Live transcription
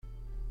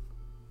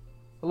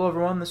Hello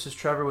everyone, this is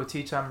Trevor with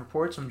Tea Time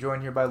Reports. I'm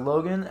joined here by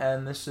Logan,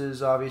 and this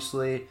is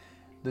obviously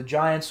the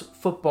Giants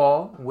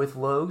football with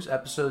Logs,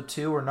 episode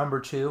 2 or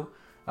number 2.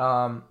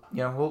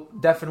 We'll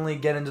definitely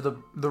get into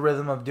the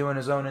rhythm of doing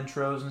his own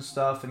intros and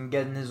stuff and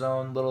getting his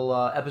own little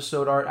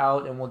episode art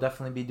out, and we'll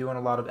definitely be doing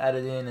a lot of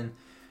editing and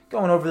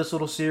going over this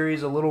little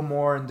series a little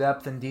more in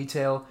depth and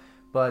detail.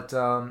 But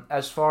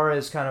as far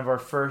as kind of our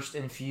first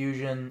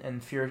infusion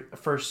and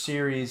first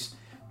series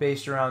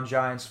based around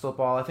Giants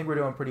football, I think we're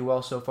doing pretty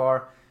well so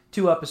far.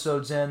 2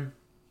 episodes in,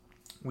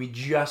 we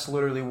just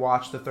literally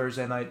watched the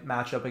Thursday night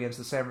matchup against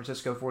the San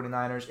Francisco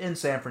 49ers in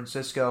San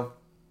Francisco.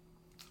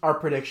 Our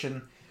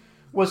prediction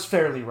was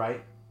fairly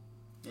right.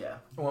 Yeah.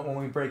 When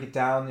we break it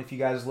down, if you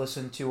guys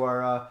listen to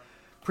our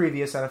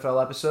previous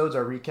NFL episodes,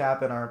 our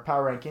recap and our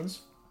power rankings,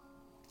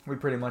 we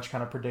pretty much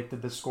kind of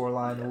predicted the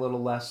scoreline a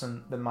little less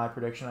than my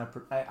prediction.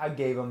 I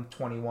gave them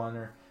 21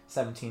 or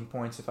 17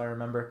 points if I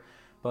remember.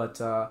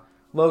 But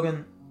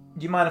Logan,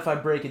 do you mind if I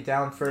break it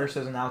down first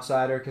as an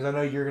outsider? Because I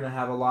know you're going to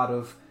have a lot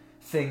of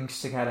things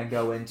to kind of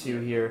go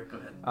into here. Go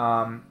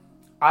ahead.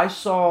 I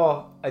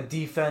saw a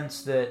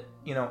defense that,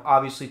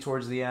 obviously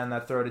towards the end,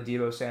 that throw to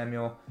Deebo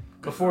Samuel.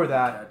 Before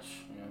that,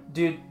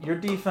 dude, your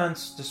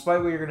defense,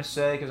 despite what you're going to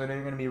say, because I know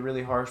you're going to be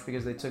really harsh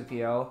because they took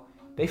the L,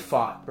 they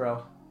fought,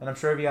 bro. And I'm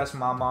sure if you ask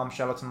Mom,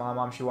 shout out to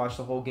Mom, she watched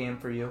the whole game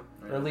for you,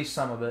 or at least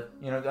some of it.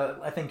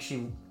 I think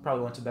she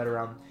probably went to bed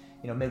around,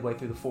 midway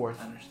through the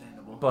fourth.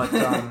 Understandable. But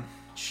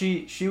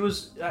she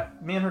was,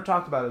 me and her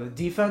talked about it.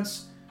 The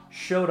defense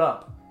showed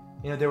up.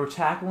 They were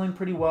tackling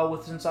pretty well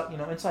with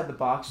inside the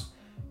box.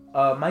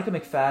 Micah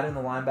McFadden,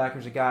 the linebacker,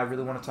 is a guy I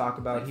really want to talk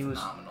about. He was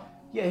phenomenal.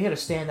 Yeah, he had a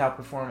standout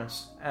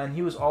performance, and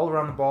he was all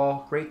around the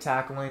ball, great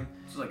tackling.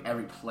 It was like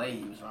every play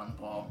he was around the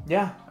ball.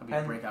 Yeah. That'd be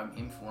a breakout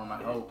game for him, I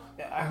hope.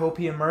 I hope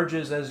he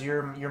emerges as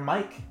your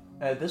Mike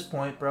at this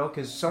point, bro,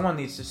 because someone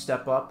needs to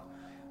step up.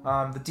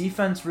 The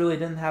defense really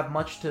didn't have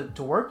much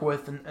to work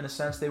with, in a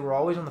sense. They were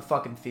always on the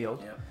fucking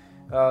field. Yep.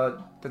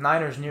 The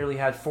Niners nearly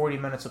had 40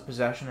 minutes of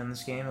possession in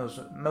this game. It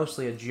was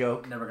mostly a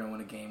joke. Never going to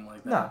win a game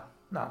like that.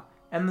 No.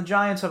 And the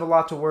Giants have a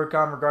lot to work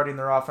on regarding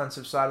their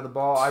offensive side of the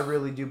ball. I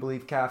really do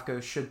believe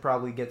Kafka should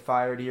probably get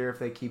fired here if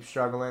they keep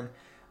struggling.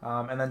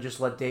 And then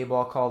just let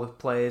Dayball call the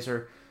plays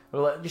or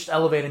just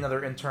elevate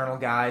another internal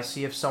guy.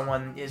 See if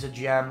someone is a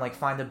gem, like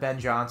find a Ben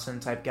Johnson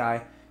type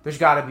guy. There's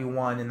got to be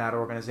one in that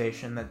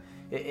organization that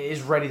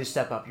is ready to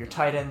step up. Your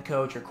tight end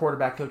coach, your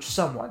quarterback coach,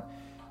 someone.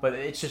 But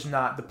it's just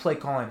not. The play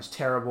calling is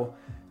terrible.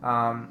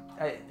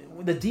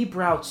 The deep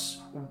routes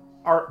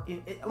are...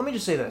 Let me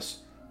just say this.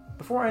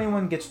 Before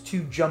anyone gets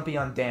too jumpy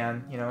on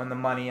Dan, and the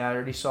money, I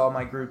already saw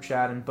my group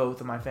chat in both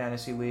of my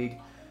fantasy league,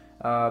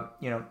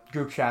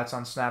 group chats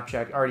on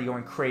Snapchat already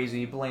going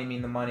crazy,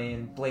 blaming the money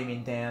and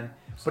blaming Dan.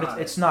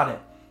 But it's not it.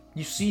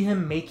 You see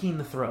him making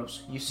the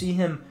throws. You see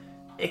him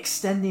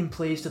extending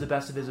plays to the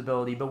best of his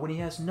ability. But when he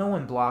has no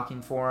one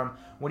blocking for him,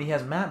 when he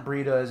has Matt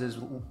Breida as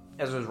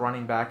his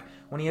running back,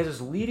 when he has his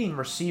leading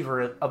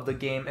receiver of the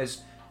game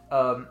as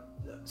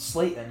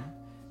Slayton,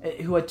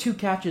 who had 2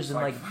 catches in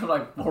like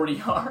 40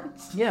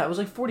 yards. Yeah, it was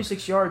like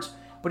 46 yards,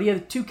 but he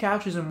had 2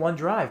 catches in one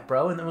drive,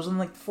 bro, and it was in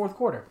like the fourth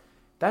quarter.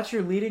 That's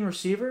your leading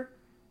receiver,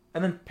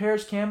 and then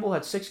Paris Campbell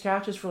had 6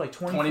 catches for like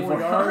 24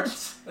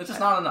 yards. That's just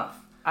not enough.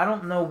 I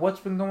don't know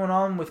what's been going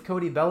on with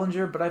Cody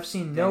Bellinger, but I've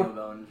seen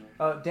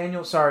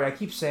Daniel. Sorry, I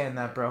keep saying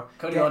that, bro.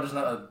 Cody Bellinger's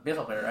not a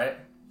baseball player, right?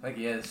 I think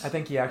he is. I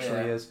think he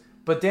actually is.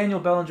 But Daniel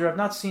Bellinger, I've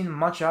not seen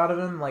much out of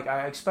him. Like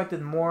I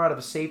expected more out of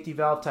a safety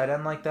valve tight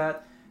end like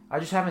that. I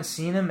just haven't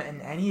seen him in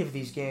any of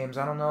these games.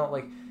 I don't know.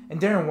 And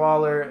Darren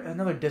Waller,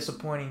 another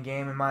disappointing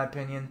game in my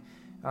opinion.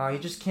 He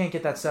just can't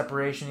get that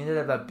separation. He did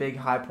have that big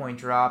high point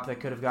drop that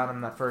could have gotten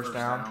him that first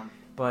down.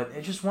 But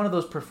it's just one of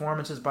those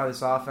performances by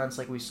this offense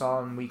like we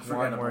saw in week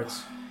 1 where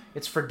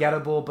it's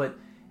forgettable, but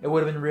it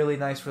would have been really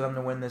nice for them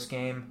to win this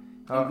game.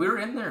 We were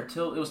in there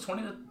till it was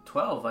 20-12,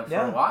 for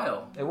a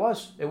while. It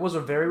was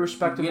a very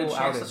respectable outing. We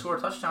had a chance to score a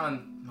touchdown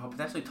and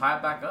potentially tie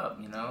it back up,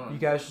 You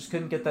guys just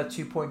couldn't get that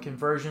 2-point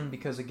conversion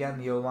because, again,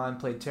 the O-line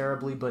played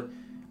terribly. But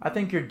I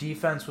think your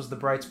defense was the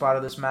bright spot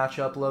of this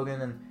matchup, Logan.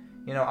 And,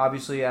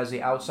 obviously as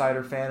the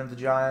outsider fan of the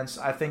Giants,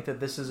 I think that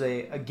this is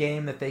a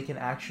game that they can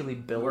actually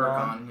build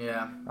on.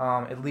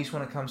 At least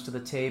when it comes to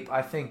the tape.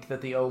 I think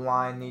that the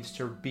O-line needs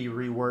to be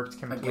reworked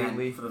completely.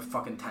 Again, for the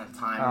fucking 10th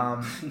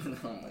time.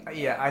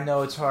 I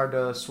know it's hard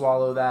to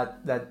swallow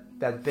that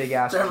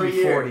big-ass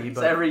P40. It's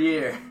every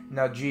year.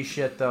 No, G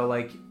shit, though.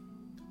 Like,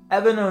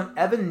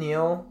 Evan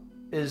Neal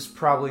is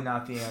probably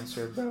not the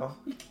answer, bro.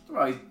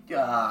 I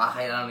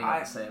don't even know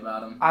what to say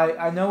about him.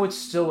 I know it's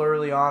still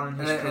early on in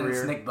his career. And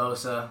it's Nick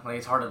Bosa. Like,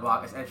 it's hard to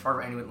block. It's hard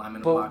for any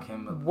lineman to block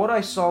him. But what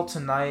I saw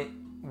tonight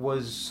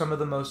was some of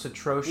the most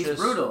atrocious... He's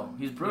brutal.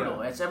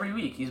 Yeah. It's every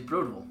week. He's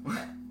brutal.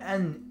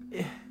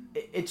 And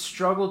it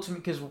struggled to me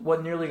because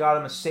what nearly got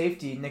him a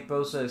safety, Nick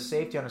Bosa, a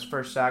safety on his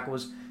first sack,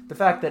 was the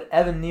fact that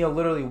Evan Neal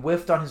literally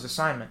whiffed on his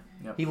assignment.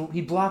 Yep.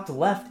 He blocked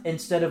left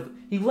instead of...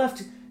 He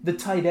left the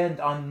tight end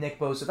on Nick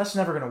Bosa. That's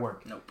never going to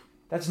work. Nope.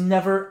 That's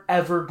never,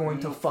 ever going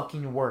to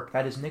fucking work.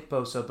 That is Nick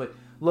Bosa. But,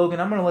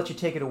 Logan, I'm going to let you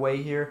take it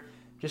away here.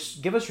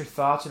 just give us your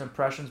thoughts and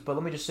impressions. But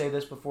let me just say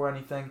this before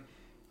anything.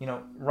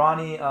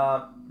 Ronnie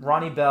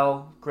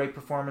Bell, great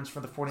performance for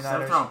the 49ers.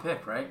 7th round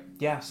pick, right?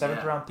 Yeah,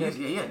 7th round pick.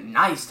 He had a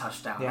nice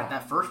touchdown. Yeah.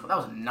 That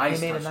was a nice touchdown. He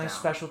made a nice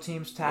special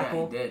teams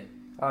tackle. Yeah, he did.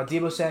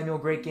 Deebo Samuel,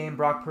 great game.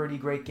 Brock Purdy,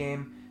 great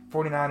game.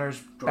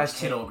 49ers, best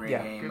Kittle, team. Great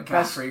game.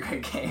 McCaffrey,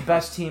 great game.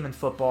 Best team in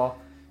football.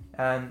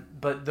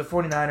 But the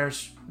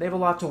 49ers, they have a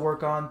lot to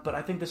work on. But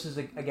I think this is,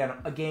 again,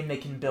 a game they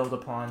can build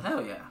upon.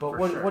 Hell yeah. But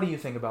what do you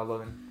think about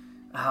Logan?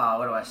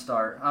 Where do I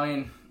start? I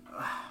mean,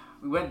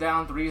 we went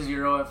down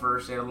 3-0 at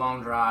first. They had a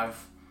long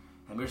drive.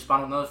 And we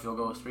responded with another field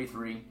goal. It was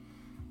 3-3.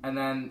 And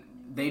then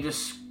it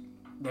was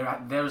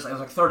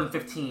like 3rd and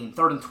 15,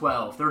 3rd and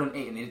 12, 3rd and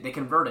 8. And they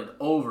converted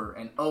over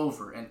and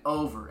over and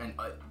over. And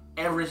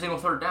every single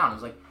third down. It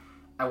was like,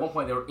 at one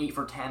point, they were 8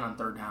 for 10 on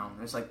 3rd down.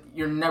 And it's like,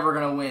 you're never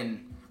going to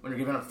win when you're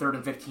giving up 3rd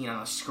and 15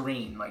 on a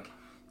screen. Like,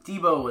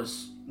 Deebo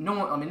was... no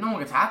one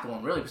could tackle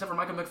him, really, except for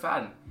Micah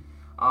McFadden.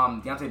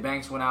 Deontay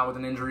Banks went out with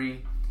an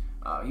injury.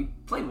 He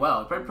played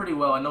well. He played pretty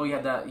well. I know he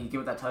gave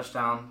it that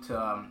touchdown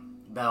to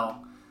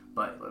Bell.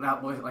 But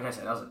like I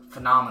said, that was a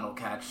phenomenal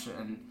catch.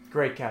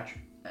 Great catch.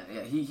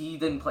 Yeah, he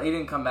didn't play. He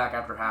didn't come back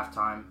after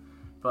halftime.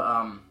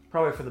 But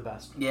probably for the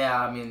best. Yeah,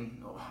 I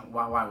mean,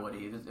 why would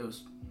he?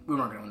 We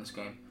weren't going to win this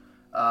game.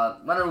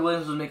 Leonard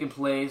Williams was making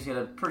plays. He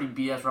had a pretty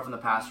BS roughing the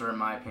passer, in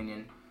my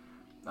opinion.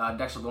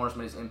 Dexter Lawrence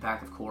made his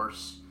impact, of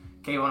course.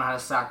 Kayvon had a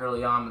sack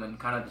early on, but then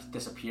kind of just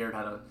disappeared.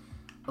 Had a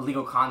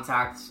illegal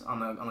contact on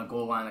the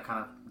goal line that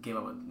kind of gave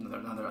up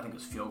another. I think it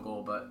was field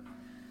goal, but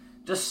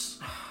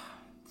just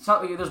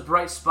there's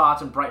bright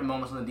spots and bright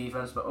moments on the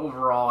defense. But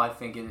overall, I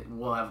think it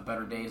will have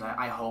better days.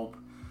 I hope.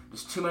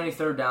 Just too many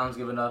third downs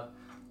given up.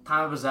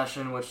 Time of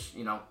possession, which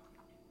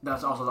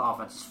that's also the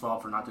offense's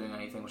fault for not doing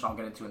anything, which I'll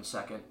get into in a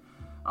second.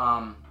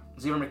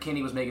 Xavier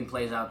McKinney was making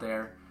plays out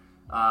there.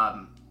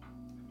 Ashawn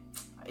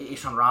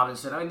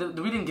Robinson. I mean,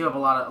 we didn't give up a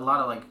lot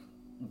of like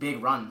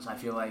big runs. I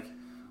feel like.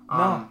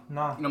 No.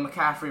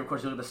 McCaffrey, of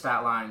course, you look at the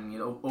stat line.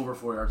 Over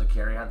 4 yards a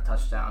carry, had a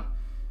touchdown.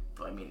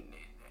 But I mean,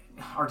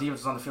 our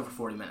defense was on the field for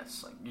 40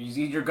 minutes. Like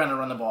you're gonna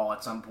run the ball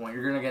at some point.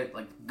 You're gonna get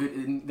like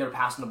good. They're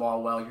passing the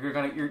ball well. You're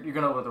gonna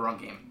open up the run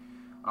game.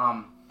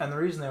 And the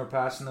reason they were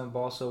passing the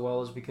ball so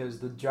well is because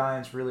the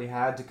Giants really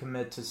had to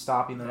commit to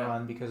stopping the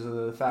run because of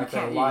the fact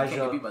that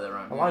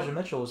Elijah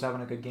Mitchell was having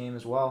a good game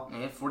as well. Yeah,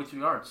 he had 42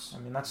 yards. I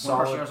mean, that's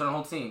solid. 1 yards on the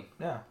whole team.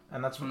 Yeah,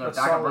 and that's from their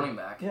backup running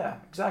back. Yeah,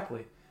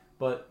 exactly.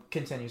 But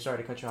continue. Sorry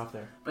to cut you off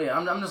there. But yeah,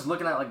 I'm just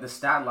looking at like the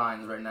stat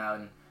lines right now.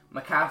 And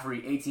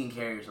McCaffrey, 18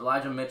 carries.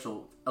 Elijah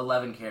Mitchell,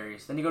 11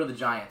 carries. Then you go to the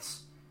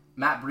Giants.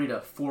 Matt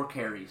Breida, 4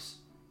 carries.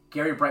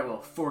 Gary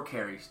Brightwell, 4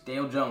 carries.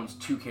 Daniel Jones,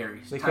 2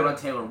 carries. Tyrod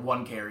Taylor,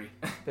 1 carry.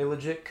 They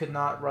legit could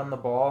not run the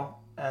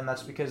ball, and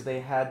that's because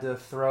they had to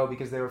throw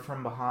because they were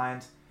from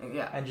behind.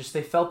 Yeah. And just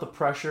they felt the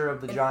pressure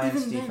of the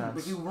Giants' defense. Then,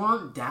 like, you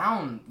weren't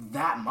down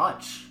that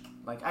much.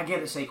 Like, I get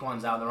it,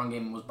 Saquon's out. The run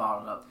game was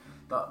bottled up.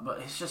 But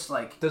it's just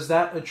like... Does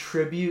that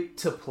attribute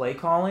to play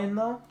calling,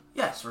 though?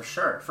 Yes, for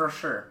sure.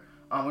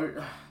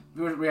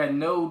 We had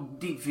no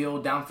deep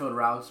field, downfield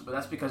routes, but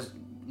that's because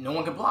no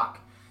one could block.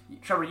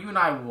 Trevor, you and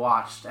I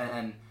watched,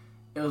 and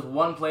it was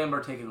one play in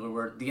particular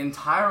where the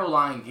entire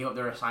line gave up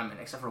their assignment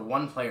except for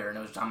one player, and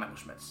it was John Michael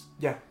Schmitz.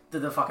 Yeah.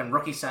 The fucking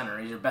rookie center.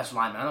 He's your best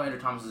lineman. I know Andrew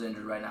Thomas is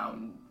injured right now.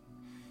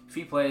 If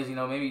he plays,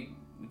 maybe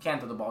we can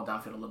throw the ball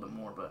downfield a little bit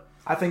more, but...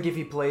 I think if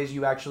he plays,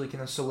 you actually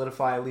can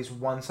solidify at least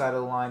one side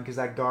of the line because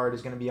that guard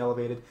is going to be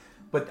elevated.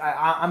 But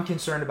I'm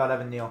concerned about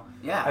Evan Neal.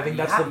 Yeah, I think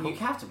you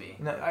have to be.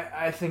 No,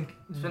 I think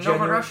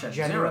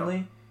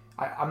genuinely,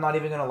 I'm not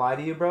even going to lie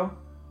to you, bro.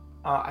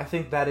 I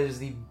think that is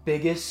the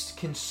biggest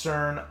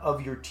concern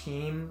of your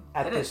team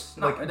it is.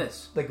 Like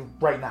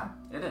right now.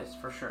 It is,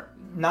 for sure.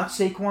 Not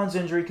Saquon's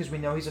injury because we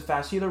know he's a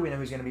fast healer. We know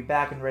he's going to be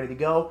back and ready to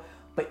go.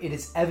 But it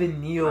is Evan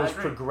Neal's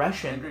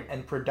progression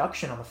and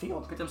production on the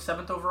field. Get them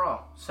 7th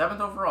overall.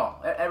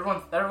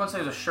 Everyone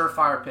says a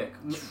surefire pick.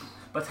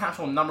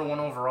 Potential number 1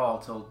 overall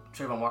until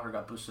Trayvon Walker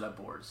got boosted up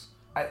boards.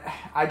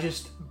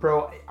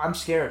 I'm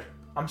scared.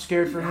 I'm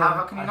scared for him.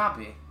 How can you not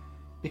be?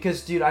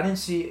 Because, dude, I didn't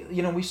see...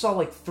 we saw,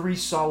 like, 3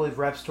 solid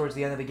reps towards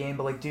the end of the game,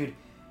 but, like, dude,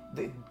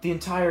 the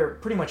entire,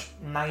 pretty much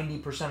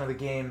 90% of the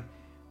game,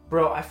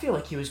 bro, I feel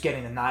like he was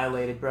getting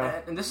annihilated, bro.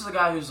 And this is a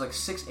guy who's, like,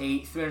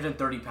 6'8",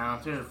 330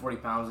 pounds, 340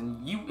 pounds,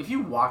 and if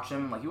you watch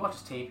him, like, you watch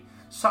his tape,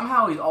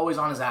 somehow he's always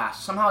on his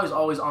ass. Somehow he's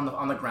always on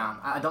the ground.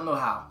 I don't know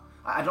how.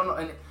 I don't know.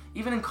 And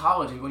even in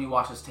college, when you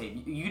watch his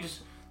tape,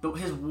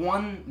 his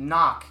one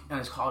knock on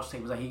his college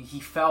tape was that he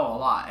fell a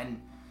lot,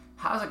 and...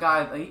 How's a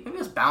guy, like, maybe he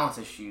has balance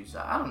issues.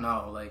 I don't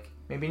know, like...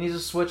 Maybe he needs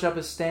to switch up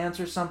his stance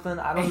or something.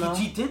 I don't know.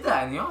 He did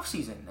that in the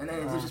offseason. And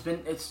then it's just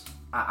been,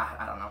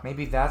 I don't know.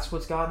 Maybe that's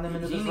what's gotten him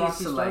into this rocky start?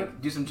 He needs to,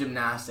 like, do some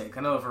gymnastics.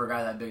 I know for a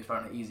guy that big, it's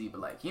probably not easy,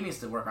 but, like, he needs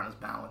to work on his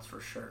balance for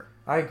sure.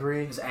 I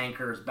agree. His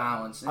anchor, his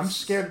balance. I'm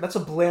scared. That's a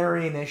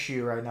blaring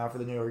issue right now for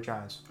the New York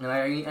Giants. And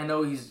I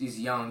know he's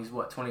young. He's,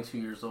 22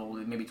 years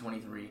old, maybe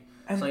 23.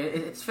 So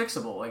it's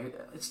fixable. Like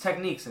it's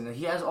techniques, and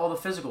he has all the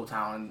physical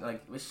talent.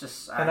 Like it's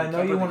just. And I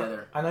know you want.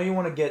 I know you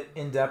want to get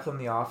in depth on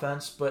the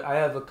offense, but I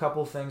have a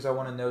couple things I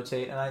want to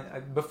notate. And I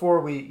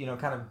before we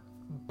kind of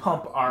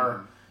pump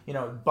our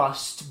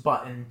bust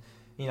button,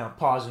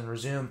 pause and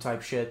resume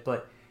type shit.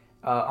 But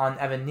on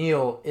Evan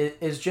Neal, it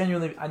is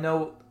genuinely. I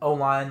know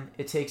O-line.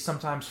 It takes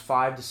sometimes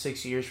 5 to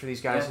 6 years for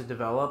these guys to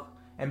develop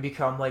and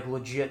become like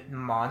legit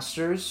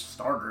monsters.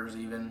 Starters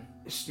even.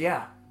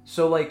 Yeah.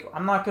 So, like,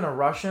 I'm not going to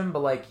rush him, but,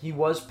 like, he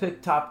was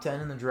picked top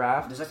 10 in the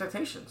draft. There's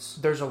expectations.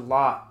 There's a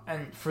lot.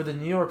 And for the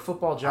New York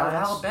Football Giants...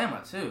 Out of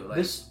Alabama, too. Like,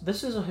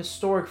 this is a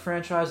historic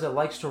franchise that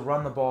likes to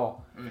run the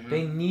ball. Mm-hmm.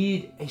 They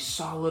need a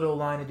solid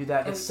O-line to do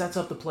that. It sets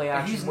up the play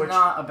action. He's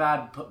not a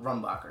bad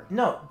run blocker.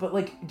 No, but,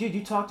 like, dude,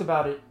 you talked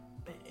about it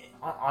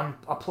on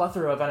a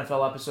plethora of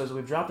NFL episodes that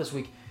we've dropped this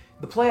week.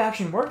 The play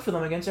action worked for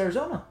them against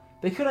Arizona.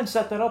 They couldn't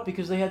set that up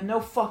because they had no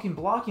fucking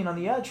blocking on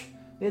the edge.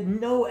 They had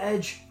no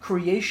edge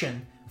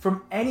creation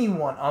from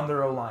anyone on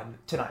their O-line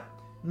tonight.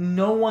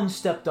 No one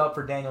stepped up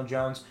for Daniel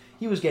Jones.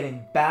 He was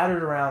getting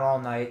battered around all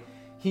night.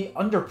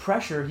 Under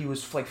pressure, he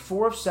was like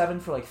 4 of 7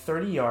 for like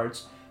 30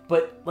 yards,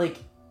 but like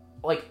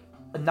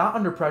not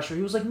under pressure,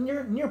 he was like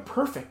near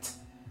perfect.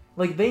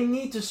 Like they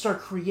need to start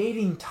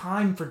creating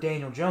time for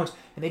Daniel Jones,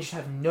 and they just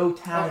have no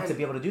talent to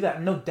be able to do that,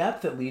 and no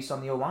depth at least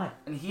on the O-line.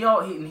 And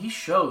he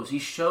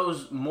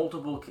shows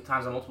multiple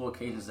times on multiple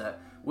occasions that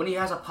when he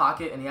has a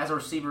pocket and he has a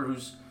receiver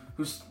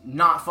who's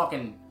not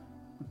fucking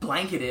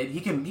blanketed, he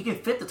can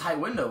fit the tight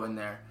window in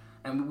there.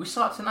 And we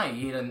saw it tonight.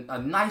 He had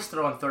a nice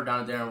throw on third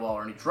down to Darren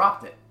Waller, and he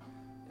dropped it.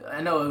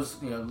 I know it was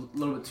a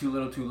little bit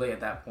too late at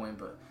that point,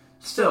 but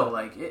still,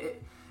 like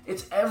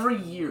it's every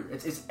year.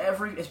 It's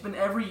been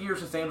every year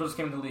since Daniel Jones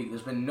came into the league.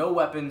 There's been no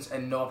weapons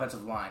and no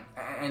offensive line,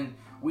 and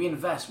we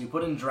invest. We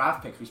put in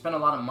draft picks. We spend a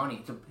lot of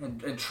money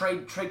and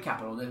trade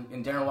capital.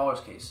 In Darren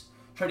Waller's case,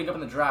 trading up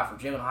in the draft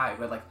for Jalen Hyatt,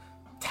 who had like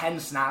 10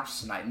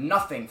 snaps tonight.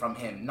 Nothing from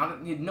him.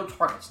 No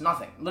targets.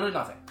 Nothing. Literally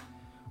nothing.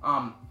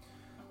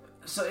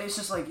 So it's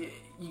just like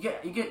you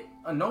get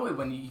annoyed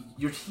when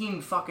your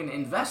team fucking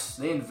invests.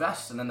 They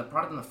invest, and then the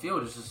product on the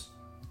field is just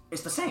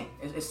it's the same.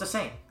 It's the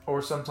same.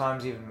 Or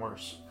sometimes even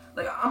worse.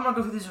 Like I'm gonna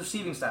go through these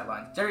receiving stat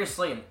lines. Darius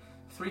Slayton,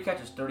 3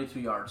 catches,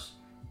 32 yards.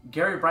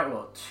 Gary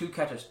Brightwell, 2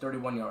 catches,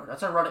 31 yards.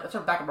 That's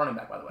our backup running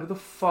back, by the way. Who the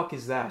fuck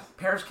is that?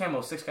 Paris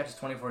Campbell, 6 catches,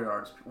 24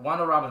 yards.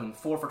 Wando Robinson,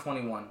 4 for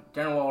 21.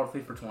 Darren Waller,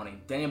 3 for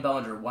 20. Daniel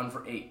Bellinger, 1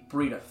 for 8.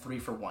 Breida, 3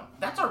 for 1.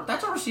 That's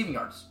our receiving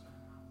yards.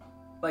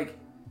 Like.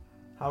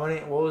 How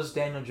many? What was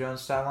Daniel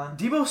Jones' stat line?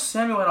 Deebo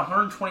Samuel had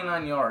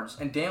 129 yards,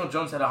 and Daniel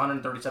Jones had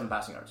 137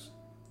 passing yards.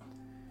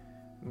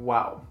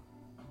 Wow.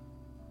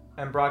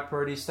 And Brock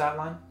Purdy's stat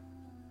line?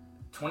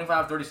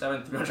 25,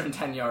 37,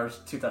 310 yards,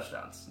 2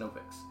 touchdowns, no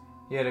picks.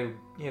 He had a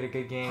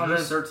good game.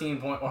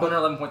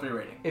 111.3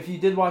 rating. If you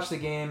did watch the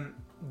game,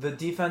 the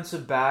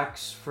defensive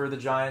backs for the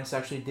Giants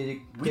actually did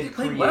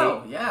create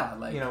well. Yeah,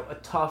 a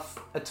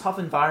tough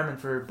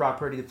environment for Brock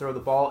Purdy to throw the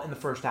ball in the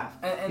first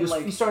half. And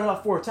he started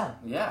off 4 of 10.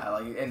 Yeah,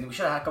 and we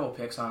should have had a couple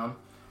picks on him.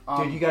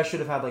 Dude, you guys should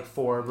have had like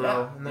 4,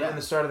 bro. Yeah, in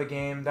the start of the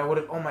game, that would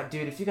have. Oh my,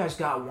 dude, if you guys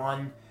got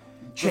one,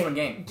 different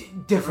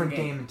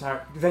game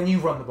entire. Then you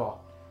run the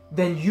ball.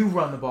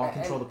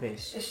 Control the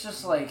pace. It's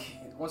just like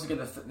once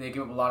again they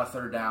give up a lot of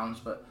third downs,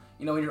 but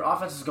when your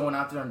offense is going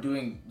out there and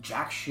doing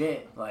jack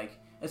shit, like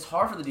it's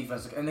hard for the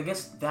defense, and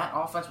against that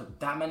offense with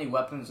that many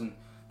weapons and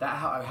that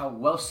how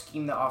well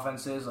schemed the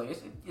offense is,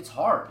 like it's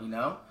hard,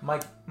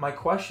 My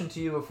question to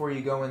you before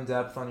you go in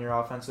depth on your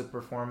offensive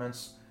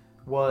performance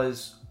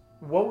was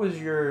what was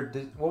your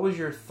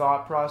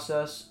thought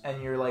process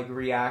and your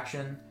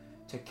reaction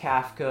to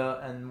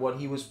Kafka and what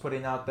he was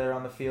putting out there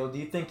on the field? Do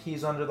you think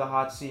he's under the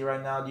hot seat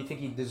right now? Do you think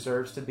he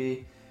deserves to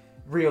be?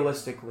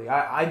 Realistically,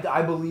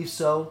 I believe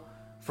so.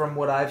 From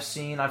what I've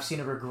seen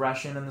a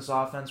regression in this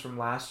offense from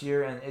last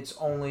year, and it's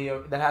only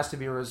that has to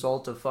be a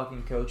result of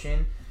fucking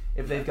coaching.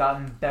 If they've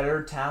gotten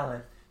better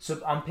talent,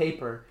 so on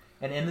paper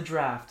and in the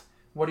draft,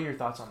 what are your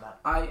thoughts on that?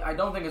 I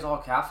don't think it's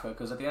all Kafka,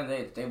 because at the end of the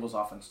day, it's Dable's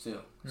offense too.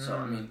 So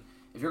I mean,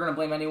 if you're gonna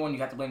blame anyone, you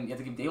have to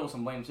give Dable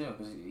some blame too,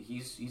 because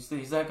he's the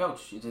head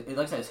coach. Like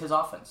I said, it's his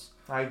offense.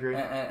 I agree.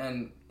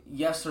 And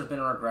yes, there's been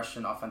a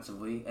regression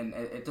offensively, and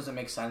it doesn't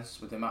make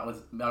sense with the amount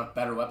of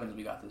better weapons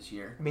we got this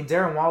year. I mean,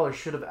 Darren Waller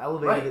should have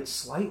elevated it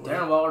slightly.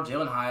 Darren Waller,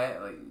 Jalen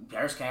Hyatt,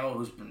 Paris Campbell,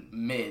 who's been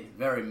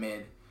very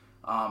mid.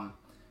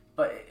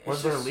 But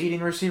was their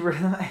leading receiver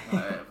tonight?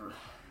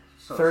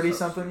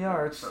 30-something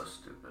yards. So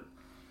stupid.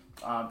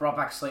 Brought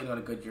back Slayton, who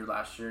had a good year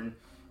last year, and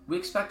we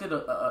expected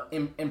a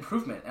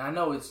improvement. And I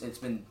know it's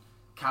been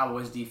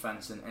Cowboys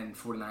defense and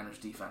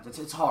 49ers defense.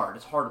 It's hard.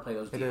 It's hard to play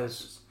those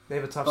defenses. It is. They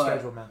have a tough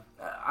schedule, man.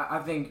 I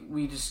think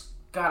we just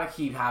gotta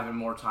keep having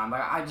more time.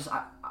 I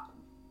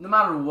no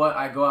matter what,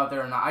 I go out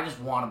there and I just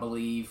want to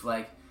believe.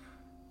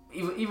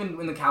 Even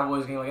in the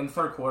Cowboys game, in the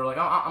third quarter,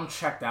 I'm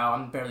checked out.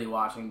 I'm barely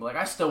watching, but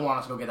I still want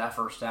us to go get that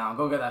first down,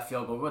 go get that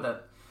field goal, go get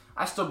that.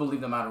 I still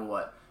believe no matter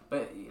what.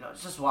 But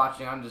just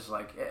watching, I'm just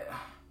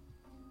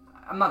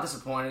I'm not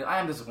disappointed. I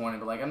am disappointed,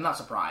 but I'm not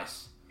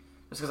surprised.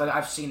 Just because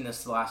I've seen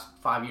this the last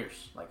 5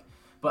 years.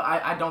 But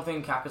I don't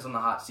think Kafka's on the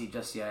hot seat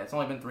just yet. It's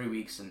only been 3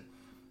 weeks, and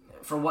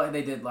for what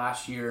they did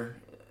last year,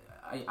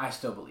 I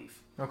still believe.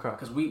 Okay.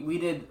 Because we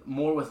did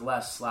more with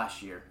less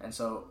last year, and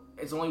so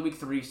it's only week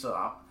 3,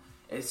 so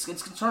it's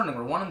concerning.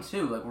 We're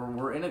 1-2. Like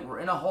we're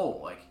in a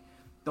hole. Like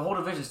the whole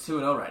division's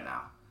 2-0 right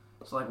now.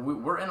 So like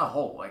we're in a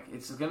hole. Like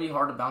it's gonna be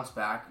hard to bounce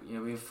back. You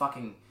know, we have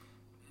fucking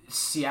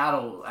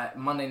Seattle at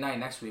Monday night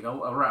next week.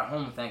 We're at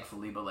home,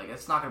 thankfully, but like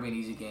it's not gonna be an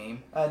easy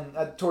game.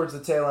 And towards the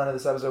tail end of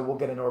this episode, we'll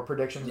get into our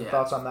predictions and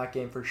thoughts on that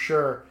game for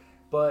sure.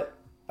 But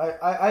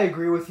I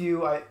agree with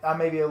you. I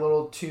may be a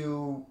little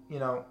too,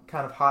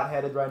 kind of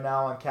hot-headed right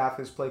now on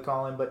Kafka's play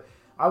calling, but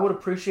I would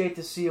appreciate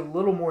to see a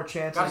little more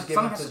chances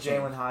given to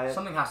Jalen Hyatt.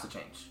 Something has to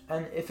change.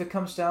 And if it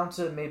comes down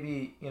to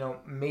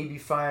maybe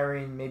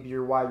firing maybe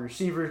your wide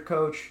receiver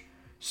coach,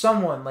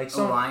 someone like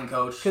some line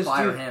coach,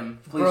 fire him.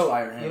 Please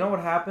fire him. You know what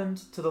happened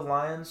to the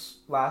Lions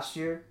last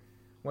year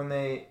when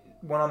they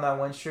went on that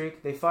win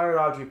streak? They fired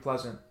Audrey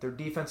Pleasant, their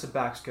defensive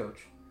backs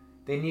coach.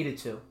 They needed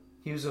to.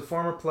 He was a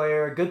former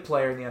player, a good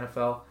player in the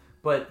NFL,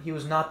 but he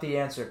was not the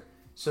answer.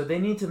 So they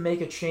need to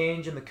make a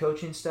change in the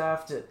coaching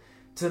staff to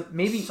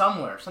maybe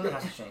something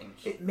has to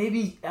change.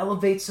 Maybe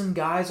elevate some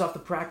guys off the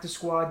practice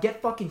squad.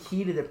 Get fucking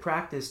heated at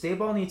practice.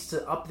 Dayball needs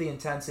to up the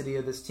intensity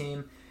of this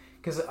team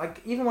because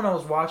even when I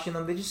was watching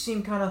them, they just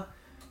seem kind of,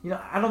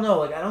 I don't know.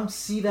 Like I don't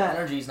see that the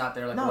energy's not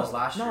there like it was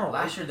last year.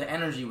 Last year the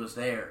energy was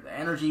there. The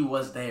energy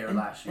was there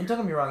last year. And don't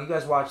get me wrong, you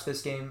guys watched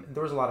this game.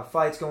 There was a lot of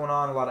fights going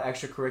on, a lot of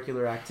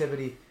extracurricular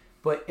activity.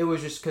 But it was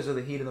just because of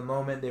the heat of the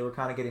moment. They were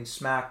kind of getting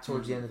smacked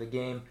towards the end of the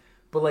game.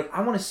 But,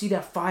 I want to see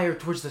that fire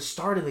towards the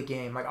start of the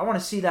game. I want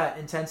to see that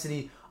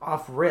intensity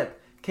off rip.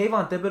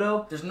 Kayvon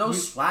Thibodeau... There's no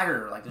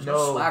swagger. There's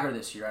no swagger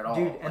this year at all.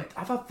 Dude, and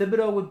I thought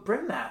Thibodeau would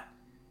bring that.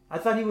 I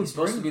thought he would He's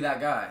supposed to be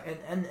that guy.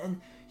 And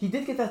he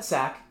did get that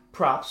sack.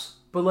 Props.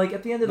 But,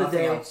 at the end of the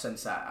day... Nothing else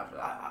since that after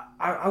that.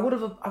 I would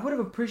have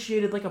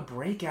appreciated, a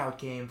breakout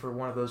game for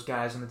one of those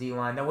guys on the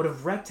D-line that would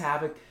have wreaked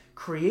havoc,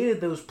 created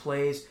those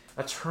plays.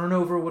 A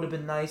turnover would have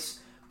been nice.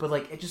 But,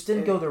 it just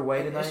didn't go their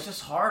way tonight. It's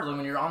just hard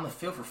when you're on the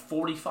field for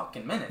 40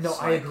 fucking minutes. No,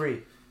 I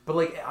agree.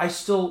 But, I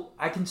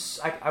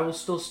will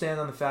still stand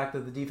on the fact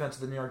that the defense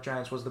of the New York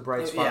Giants was the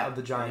bright spot of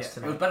the Giants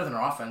tonight. It was better than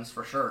our offense,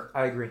 for sure.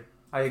 I agree.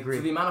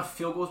 For the amount of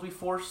field goals we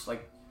forced, they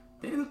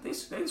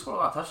didn't score a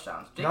lot of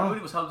touchdowns. Jake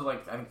Moody was held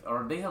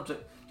to,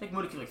 Jake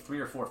Moody kicked 3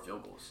 or 4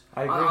 field goals.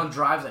 I agree. On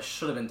drives that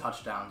should have been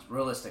touchdowns,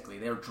 realistically.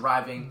 They were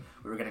driving,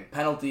 we were getting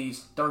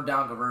penalties, third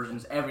down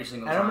conversions every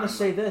single time. And I'm going to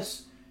say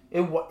this.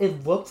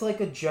 It looked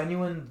like a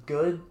genuinely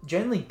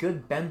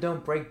good bend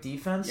don't break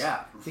defense.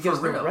 Yeah,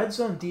 because the red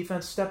zone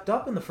defense stepped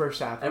up in the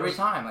first half. Every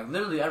time,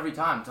 literally every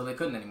time, until they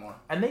couldn't anymore.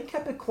 And they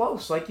kept it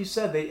close, like you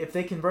said. If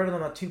they converted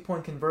on a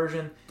 2-point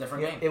conversion,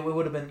 different game. It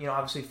would have been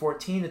obviously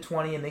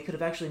 14-20, and they could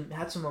have actually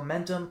had some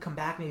momentum, come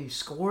back, maybe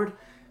scored,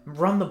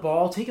 run the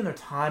ball, taking their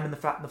time in the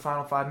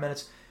final 5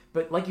 minutes.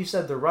 But like you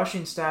said, the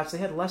rushing stats, they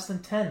had less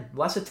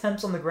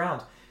attempts on the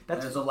ground. It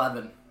was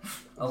 11.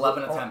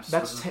 11 attempts.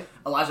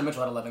 Elijah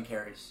Mitchell had 11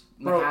 carries.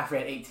 McCaffrey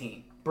had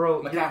 18.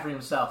 Bro, McCaffrey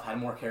himself had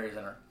more carries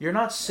than her. You're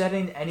not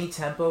setting any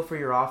tempo for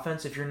your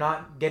offense if you're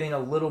not getting a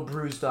little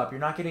bruised up.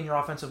 You're not getting your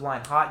offensive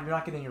line hot. You're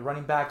not getting your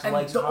running backs'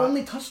 legs hot. The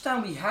only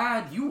touchdown we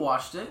had, you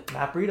watched it.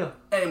 Matt Breida.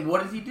 And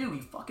what did he do? He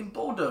fucking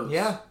bulldozed.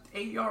 Yeah.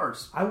 8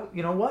 yards.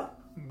 You know what?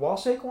 While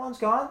Saquon's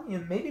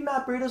gone, maybe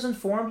Matt Breida's in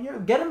form here.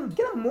 Get him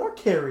more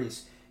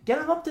carries. Get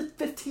him up to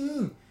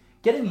 15.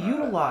 Get him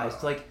utilized.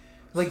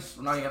 We're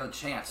not even got a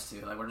chance to.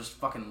 We're just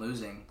fucking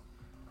losing.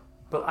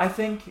 But I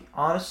think,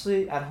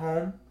 honestly, at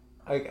home,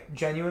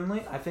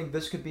 genuinely, I think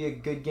this could be a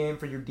good game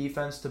for your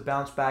defense to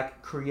bounce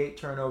back, create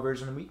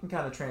turnovers, and we can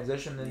kind of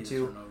transition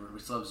into... We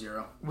still have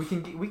 0. We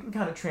can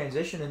kind of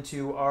transition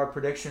into our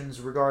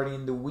predictions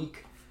regarding the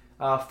Week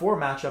 4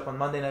 matchup on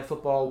Monday Night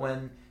Football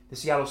when the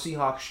Seattle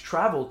Seahawks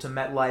travel to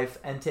MetLife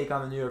and take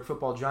on the New York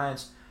Football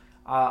Giants.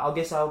 I'll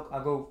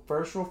go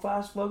first real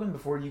fast, Logan,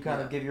 before you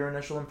kind of give your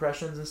initial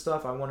impressions and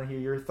stuff. I want to hear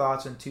your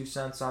thoughts and 2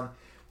 cents on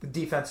the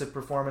defensive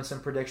performance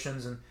and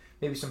predictions and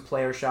maybe some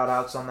player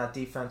shout-outs on that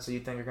defense that you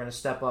think are going to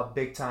step up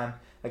big time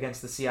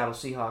against the Seattle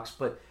Seahawks.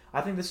 But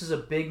I think this is a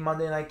big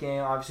Monday night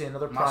game, obviously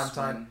another prime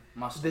time.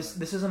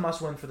 This is a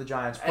must-win for the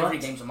Giants. Every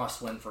game's a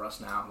must-win for us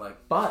now.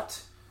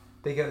 But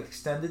they get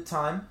extended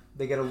time.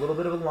 They get a little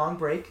bit of a long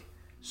break.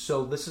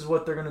 So this is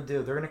what they're going to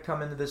do. They're going to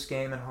come into this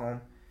game at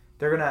home.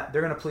 They're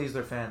gonna please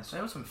their fans.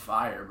 Play with some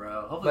fire,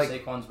 bro. Hopefully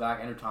Saquon's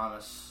back. Andrew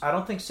Thomas. I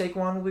don't think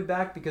Saquon will be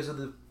back because of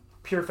the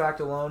pure fact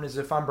alone is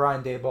if I'm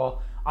Brian Daboll,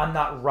 I'm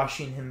not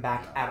rushing him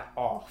back at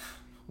all.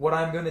 What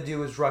I'm going to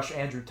do is rush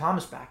Andrew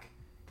Thomas back.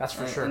 That's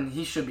for sure. And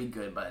he should be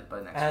good by next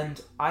week.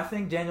 And I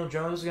think Daniel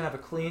Jones is going to have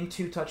a clean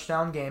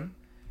 2-touchdown game.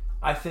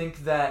 I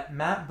think that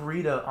Matt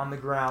Breida on the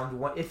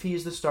ground, if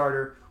he's the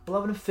starter, will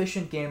have an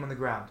efficient game on the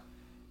ground.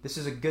 This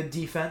is a good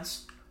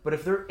defense, but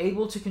if they're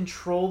able to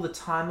control the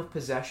time of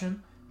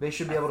possession, they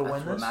should be able to win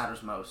this. That's what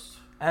matters most.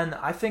 And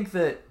I think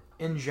that,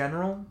 in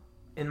general,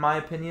 in my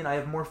opinion, I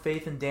have more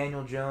faith in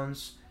Daniel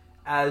Jones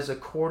as a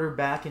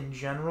quarterback in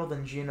general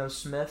than Geno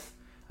Smith.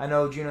 I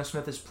know Geno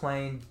Smith is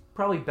playing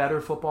probably better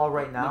football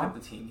right now. Look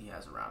at the team he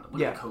has around him.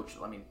 Look at the coach.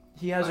 I mean,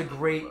 he has a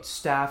great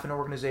staff and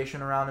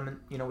organization around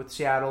him, with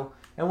Seattle.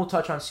 And we'll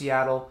touch on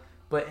Seattle.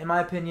 But in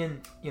my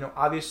opinion,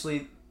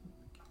 obviously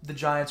the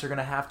Giants are going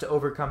to have to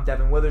overcome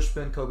Devin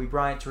Witherspoon, Kobe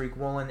Bryant, Tariq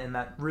Woolen, and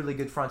that really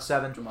good front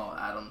seven. Jamal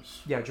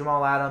Adams. Yeah,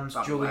 Jamal Adams,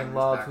 Julian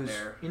Love, who's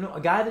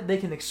a guy that they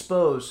can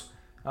expose.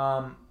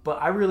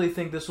 But I really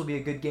think this will be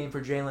a good game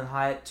for Jalen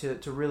Hyatt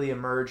to really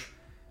emerge.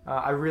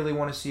 I really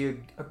want to see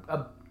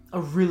a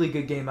really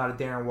good game out of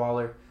Darren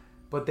Waller.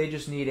 But they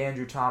just need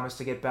Andrew Thomas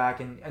to get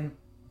back and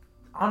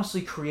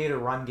honestly create a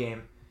run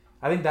game.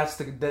 I think that's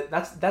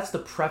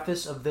the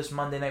preface of this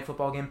Monday Night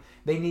Football game.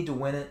 They need to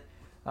win it.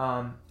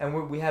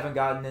 And we haven't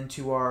gotten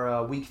into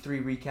our Week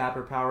 3 recap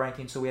or power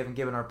ranking, so we haven't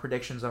given our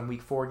predictions on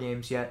Week 4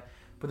 games yet.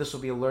 But this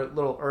will be a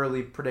little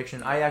early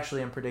prediction. I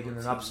actually am predicting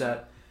an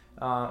upset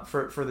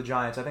for the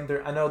Giants. I think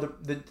I know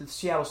the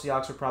Seattle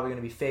Seahawks are probably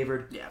going to be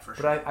favored. Yeah, for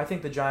sure. But I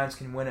think the Giants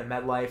can win at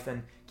MetLife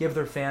and give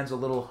their fans a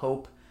little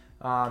hope.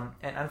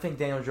 And I think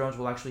Daniel Jones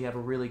will actually have a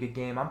really good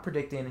game. I'm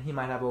predicting he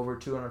might have over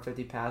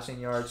 250 passing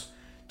yards,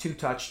 2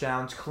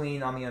 touchdowns,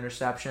 clean on the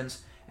interceptions.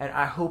 And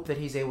I hope that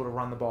he's able to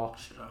run the ball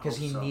because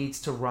he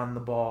needs to run the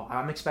ball.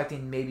 I'm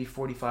expecting maybe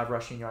 45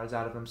 rushing yards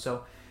out of him.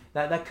 So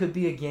that could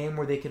be a game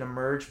where they can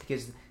emerge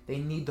because they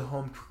need the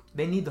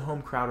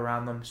home crowd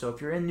around them. So if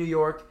you're in New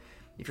York,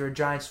 if you're a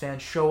Giants fan,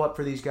 show up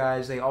for these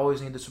guys. They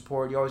always need the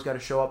support. You always got to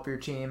show up for your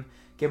team.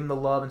 Give them the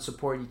love and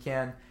support you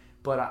can.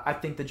 But I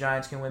think the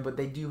Giants can win. But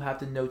they do have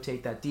to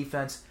notate that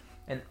defense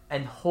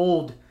and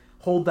hold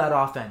that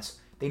offense.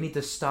 They need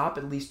to stop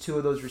at least 2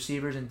 of those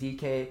receivers in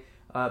DK.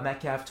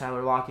 Metcalf,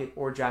 Tyler Lockett,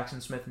 or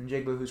Jackson Smith and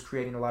Jigba, who's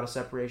creating a lot of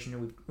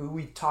separation, who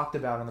we talked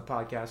about on the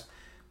podcast.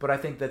 But I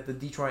think that the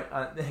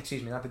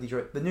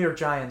New York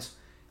Giants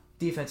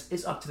defense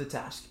is up to the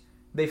task.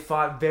 They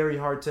fought very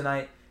hard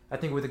tonight. I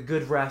think with a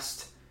good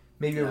rest,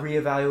 maybe a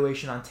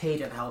reevaluation on tape,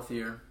 get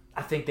healthier.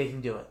 I think they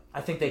can do it.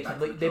 I think they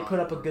can. They put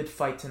up a good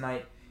fight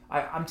tonight.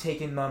 I'm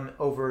taking them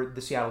over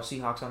the Seattle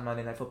Seahawks on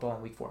Monday Night Football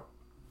in Week 4.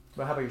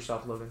 But how about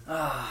yourself, Logan?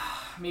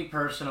 Me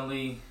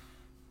personally,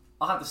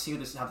 I'll have to see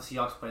how the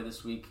Seahawks play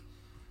this week.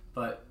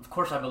 But, of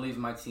course, I believe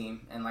in my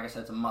team. And like I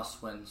said, it's a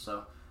must-win.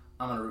 So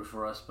I'm going to root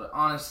for us. But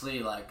honestly,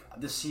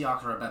 the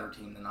Seahawks are a better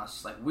team than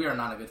us. We are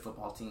not a good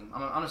football team.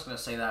 I'm just going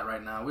to say that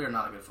right now. We are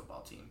not a good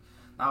football team.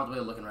 Not the way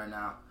we're looking right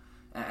now.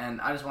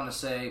 And I just want to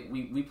say,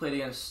 we played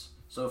against,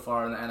 so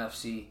far in the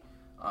NFC,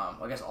 I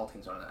guess all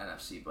teams are in the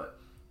NFC, but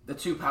the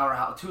 2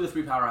 of the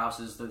 3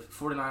 powerhouses, the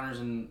 49ers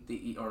and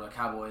the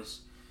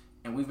Cowboys,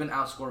 and we've been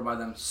outscored by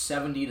them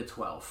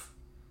 70-12.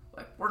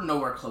 We're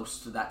nowhere close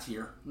to that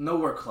tier.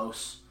 Nowhere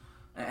close.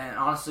 And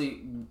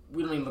honestly,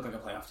 we don't even look like a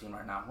playoff team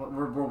right now.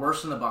 We're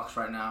worse than the Bucs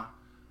right now.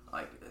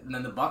 And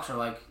then the Bucs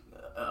are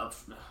a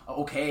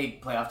okay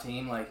playoff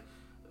team.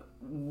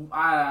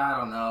 I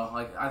don't know.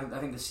 I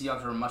think the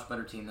Seahawks are a much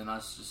better team than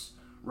us, just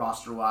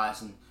roster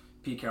wise. And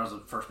Pete Carroll's a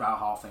first ballot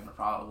Hall of Famer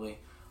probably.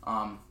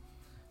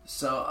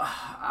 So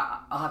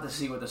I'll have to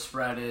see what the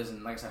spread is,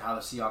 and like I said, how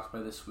the Seahawks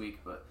play this week.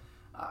 But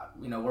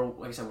we're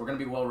going to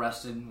be well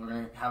rested. We're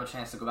going to have a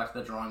chance to go back to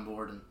the drawing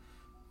board and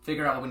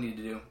figure out what we need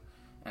to do.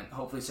 And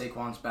hopefully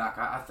Saquon's back.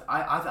 I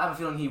have a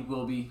feeling he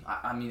will be.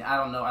 I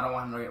don't know. I don't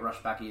want him to get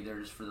rushed back either,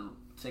 just for the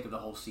sake of the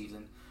whole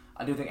season.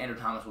 I do think Andrew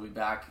Thomas will be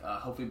back.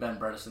 Hopefully Ben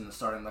Bredesen, the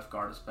starting left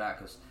guard, is back,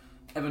 because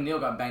Evan Neal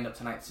got banged up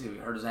tonight too. He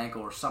hurt his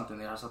ankle or something.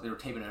 I thought they were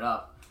taping it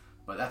up.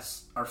 But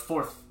that's our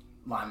 4th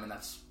lineman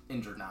that's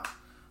injured now.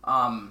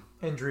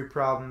 Injury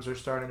problems are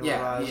starting to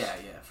arise. Yeah,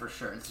 for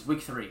sure. It's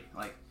Week 3.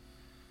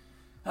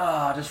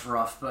 Just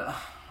rough. But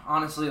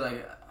honestly,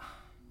 like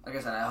I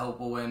said, I hope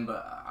we'll win,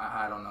 but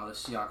I don't know. The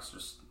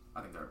Seahawks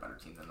I think they're a better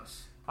team than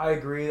us. I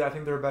agree. I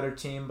think they're a better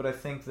team, but I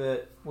think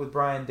that with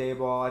Brian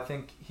Daboll, I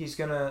think he's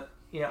going to,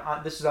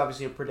 this is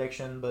obviously a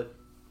prediction, but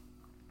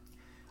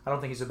I don't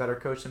think he's a better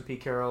coach than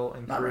Pete Carroll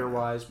and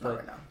career-wise,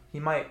 but he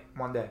might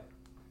one day.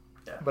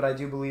 Yeah. But I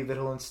do believe that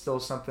he'll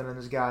instill something in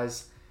his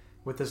guys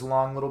with this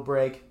long little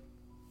break.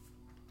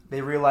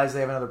 They realize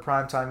they have another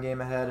primetime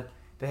game ahead.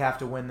 They have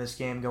to win this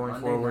game going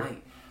forward.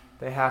 Night.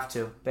 They have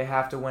to. They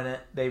have to win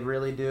it. They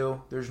really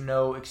do. There's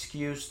no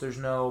excuse. There's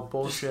no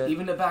bullshit. Just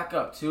even to back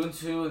up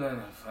 2-2, and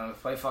then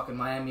play fucking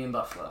Miami and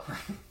Buffalo.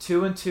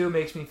 2-2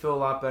 makes me feel a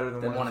lot better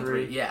than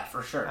 1-3. Yeah,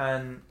 for sure.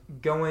 And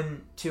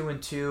going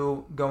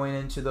 2-2, going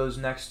into those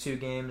next 2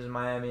 games in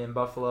Miami and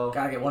Buffalo,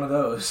 gotta get one of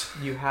those.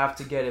 You have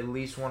to get at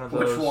least one of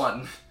those. Which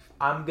one?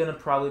 I'm gonna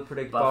probably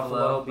predict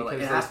Buffalo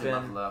because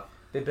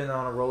they've been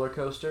on a roller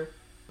coaster.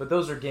 But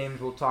those are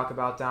games we'll talk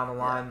about down the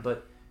line. Yeah.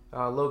 But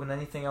Logan,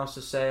 anything else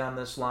to say on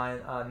this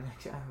line? Oh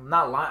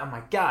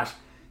my gosh,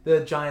 the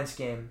Giants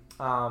game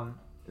on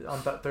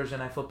Thursday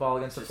Night Football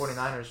against the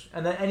 49ers.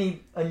 And then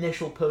any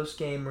initial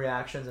post-game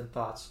reactions and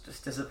thoughts?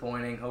 Just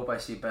disappointing. Hope I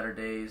see better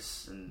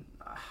days.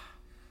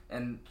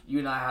 And you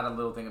and I had a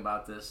little thing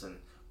about this, and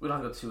we don't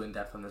have to go too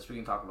in-depth on this. We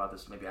can talk about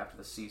this maybe after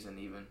the season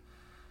even.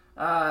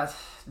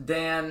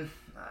 Dan,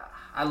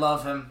 I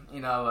love him.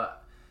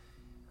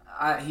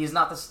 He's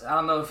not the. I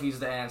don't know if he's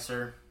the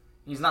answer.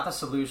 He's not the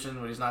solution,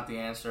 but he's not the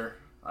answer.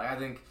 I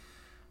think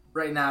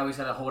right now he's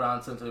got to hold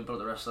on to him until we build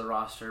the rest of the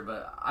roster.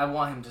 But I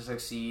want him to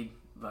succeed,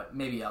 but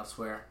maybe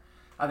elsewhere.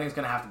 I think it's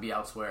going to have to be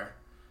elsewhere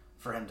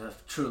for him to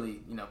truly,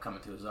 come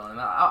into his own. And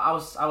I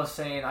was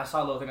saying, I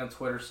saw a little thing on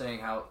Twitter saying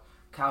how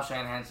Kyle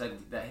Shanahan said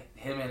that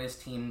him and his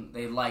team,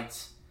 they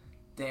liked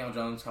Daniel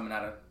Jones coming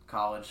out of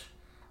college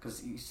because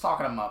he's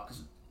talking him up.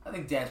 Because I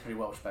think Dan's pretty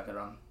well respected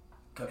around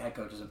head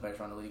coaches and players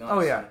around the league.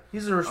 Honestly. Oh yeah,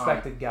 he's a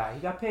respected guy. He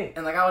got paid.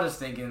 And I was just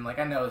thinking,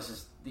 I know this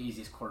is the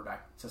easiest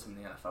quarterback system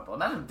in the NFL, but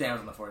imagine if Dan was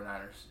on the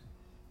 49ers.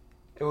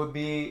 It would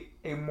be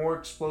a more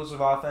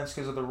explosive offense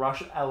because of the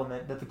rush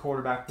element that the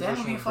quarterback position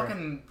Dan would be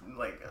fucking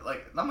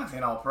I'm not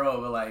saying all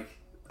pro, but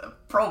a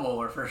Pro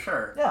Bowler for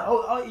sure. Yeah.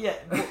 Oh yeah.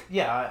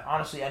 Yeah.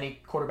 Honestly, any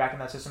quarterback in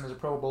that system is a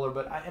Pro Bowler,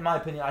 but in my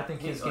opinion, I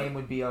think his game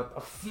would be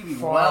he'd be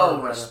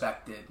well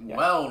respected. Yeah.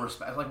 Well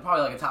respected.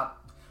 Probably a top.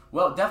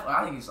 Well, definitely,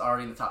 I think he's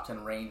already in the top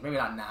 10 range. Maybe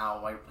not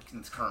now, in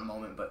this current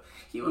moment, but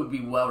he would be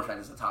well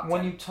respected as a top 10.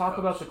 When you talk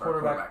about the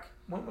quarterback,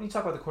 when you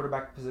talk about the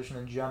quarterback position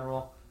in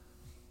general,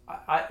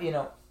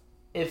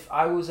 if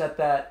I was at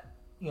that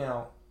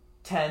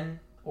 10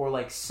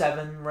 or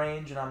 7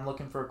 range, and I'm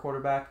looking for a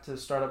quarterback to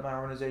start up my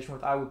organization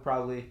with, I would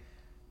probably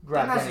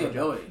grab Dan has the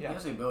Daniel ability. Yeah. He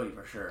has the ability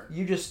for sure.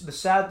 The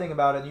sad thing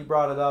about it, and you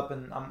brought it up,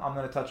 and I'm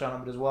going to touch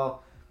on it as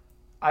well.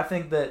 I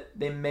think that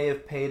they may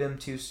have paid him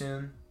too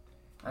soon.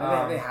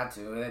 They had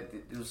to.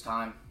 It was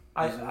time.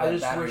 I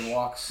just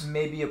wish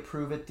maybe a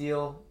prove-it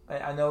deal.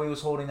 I know he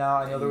was holding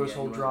out. I know there was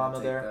whole drama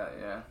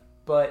there.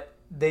 But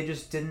they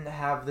just didn't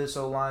have this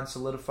O-line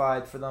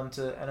solidified for them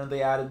to... I know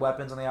they added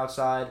weapons on the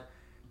outside,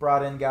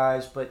 brought in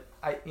guys, but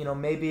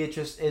maybe it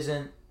just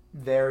isn't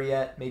there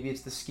yet. Maybe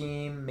it's the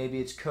scheme. Maybe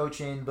it's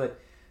coaching,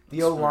 but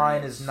the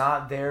O-line is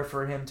not there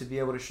for him to be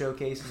able to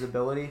showcase his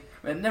ability.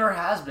 It never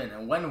has been,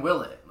 and when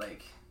will it?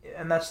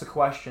 And that's the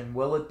question.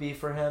 Will it be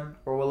for him,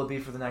 or will it be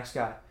for the next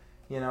guy?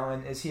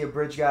 And is he a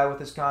bridge guy with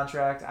his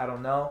contract? I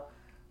don't know.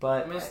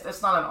 But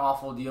it's not an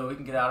awful deal. We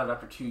can get out of it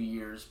after 2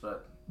 years,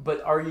 but...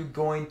 But are you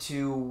going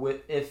to,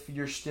 if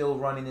you're still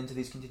running into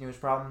these continuous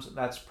problems,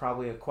 that's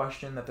probably a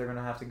question that they're going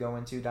to have to go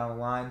into down the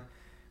line.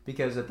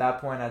 Because at that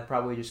point, I'd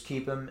probably just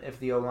keep him if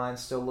the O-line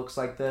still looks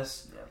like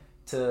this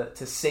to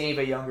save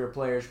a younger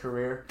player's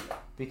career.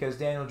 Because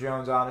Daniel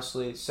Jones,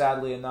 honestly,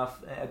 sadly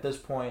enough, at this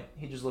point,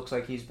 he just looks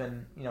like he's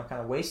been,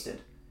 kind of wasted.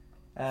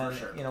 And,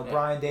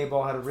 Brian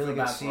Daboll had a really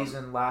good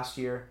season last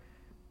year.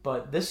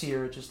 But this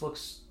year, it just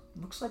looks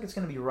like it's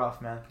going to be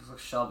rough, man. It's like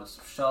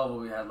shell what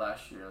we had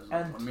last year. It was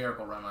a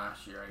miracle run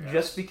last year, I guess.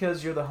 Just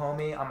because you're the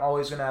homie, I'm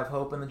always going to have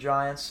hope in the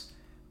Giants.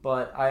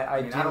 But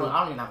I do. I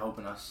don't even have hope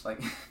in us.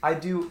 I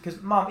do,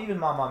 because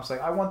mom's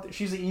like,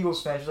 she's an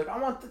Eagles fan. She's like, I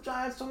want the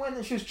Giants to win,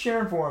 and she was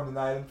cheering for him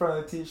tonight in front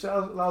of the TV.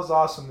 That was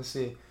awesome to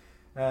see.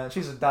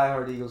 She's a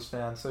diehard Eagles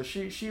fan, so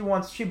she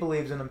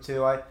believes in him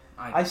too.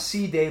 I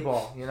see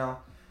Daboll,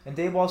 and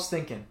Daboll's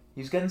thinking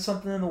he's getting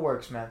something in the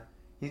works, man.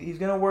 He's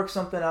gonna work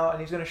something out,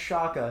 and he's gonna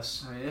shock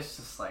us. I mean, it's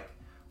just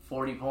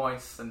 40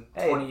 points and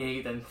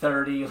 28 and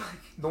 30.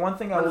 The one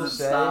thing I will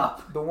say,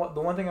 the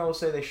one thing I will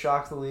say, they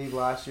shocked the league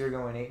last year,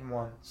 going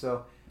 8-1.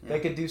 So they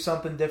could do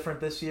something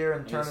different this year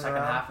and turn it around. The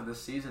second half of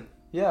this season.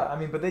 Yeah, I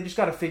mean, but they just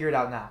got to figure it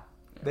out now.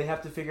 Yeah. They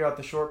have to figure out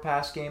the short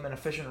pass game, an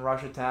efficient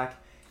rush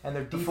attack, and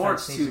their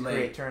defense needs to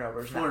create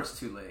turnovers. Before it's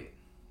too late.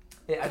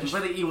 I just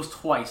played the Eagles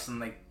twice in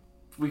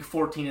week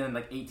 14 and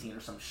then 18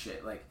 or some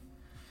shit.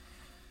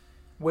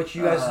 Which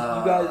you guys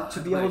to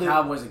be able to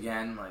Cowboys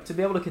again, to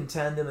be able to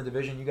contend in the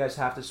division, you guys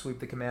have to sweep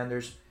the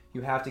Commanders.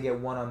 You have to get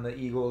one on the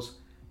Eagles,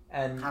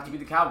 and have to beat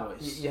the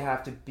Cowboys. You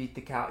have to beat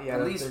the Cowboys. Yeah,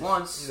 at least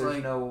once.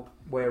 There's no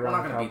way around. We're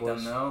not gonna beat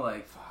them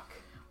though. Fuck.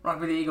 We're not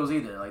gonna beat the Eagles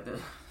either.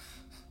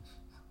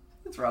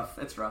 It's rough.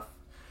 It's rough.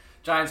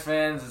 Giants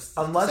fans, it's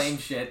the same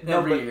shit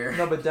every year.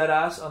 No, but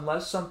deadass,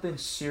 unless something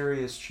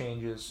serious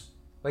changes,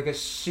 like a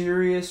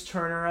serious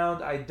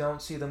turnaround, I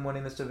don't see them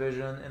winning this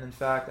division. And in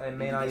fact, I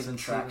may not even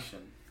see them.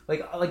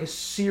 Like a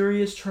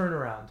serious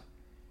turnaround.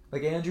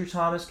 Like Andrew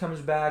Thomas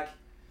comes back,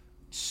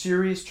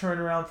 serious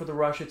turnaround for the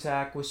rush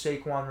attack with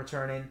Saquon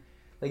returning.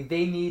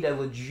 They need a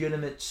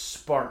legitimate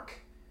spark.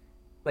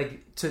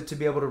 To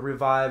be able to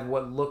revive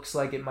what looks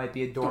like it might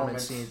be a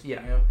dormant season.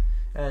 Yeah. Yep.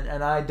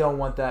 And I don't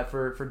want that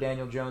for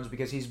Daniel Jones,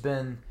 because he's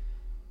been,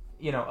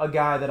 a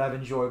guy that I've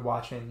enjoyed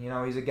watching.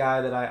 He's a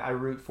guy that I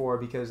root for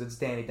because it's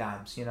Danny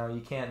Dimes.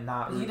 You can't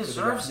not root he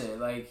deserves it.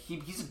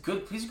 He's a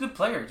good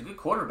player. He's a good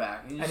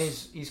quarterback.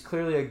 He's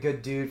clearly a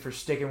good dude for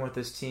sticking with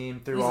this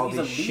team through all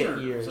these shit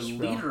years. He's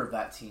a leader of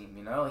that team.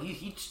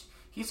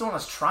 He's the one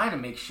that's trying to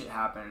make shit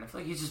happen. I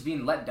feel like he's just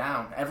being let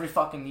down every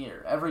fucking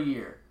year, every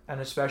year.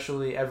 And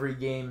especially every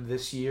game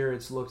this year,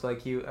 it's looked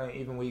like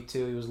even week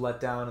 2, he was let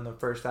down in the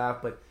first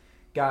half, but.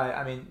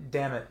 Damn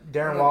it.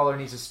 Darren Waller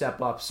needs to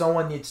step up.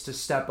 Someone needs to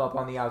step up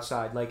on the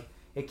outside.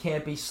 It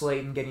can't be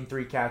Slayton getting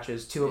 3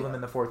 catches, 2 of them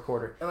in the fourth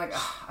quarter. And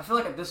I feel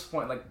like at this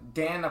point,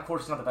 Dan, of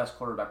course, is not the best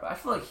quarterback, but I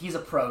feel like he's a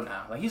pro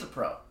now. He's a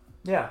pro.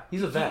 Yeah,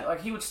 he's a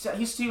vet. He would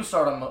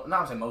start on,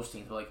 not say most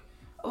teams, but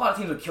a lot of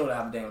teams would kill to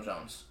have Daniel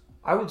Jones.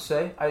 I would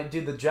say,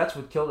 the Jets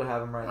would kill to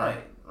have him right now.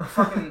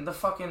 The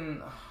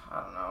fucking,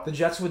 I don't know. The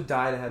Jets would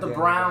die to have the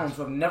Daniel Browns, Jones.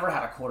 who have never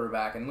had a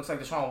quarterback, and it looks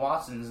like Deshaun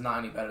Watson is not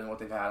any better than what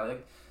they've had.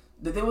 Like,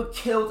 they would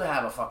kill to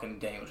have a fucking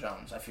Daniel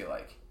Jones, I feel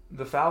like.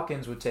 The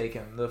Falcons would take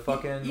him. The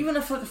fucking... Even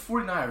if the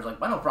 49ers,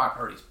 like, I know Brock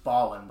Purdy's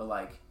balling, but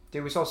like...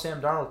 Dude, we saw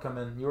Sam Darnold come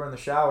in. You were in the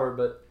shower,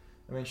 but,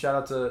 I mean, shout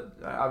out to,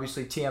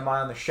 obviously,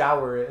 TMI on the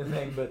shower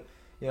thing, but,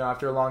 you know,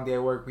 after a long day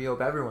of work, we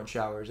hope everyone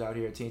showers out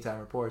here at Teen Time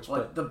Reports.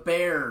 Like, but the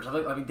Bears, I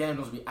mean, Daniel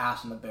Jones would be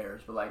ass in the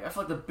Bears, but, like, I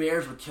feel like the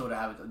Bears would kill to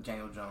have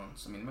Daniel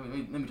Jones. I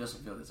mean, maybe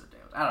Justin Fields or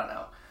Daniel. I don't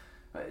know.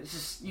 It's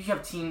just, you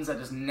have teams that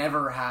just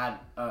never had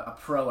a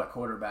pro at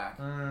quarterback,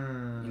 you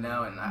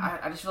know, and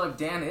I just feel like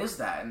Dan is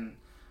that, and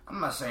I'm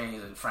not saying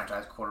he's a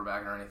franchise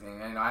quarterback or anything.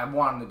 You know, I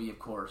want him to be, of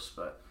course,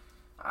 but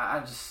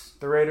I just...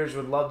 The Raiders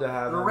would love to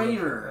have the him.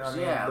 Raiders, I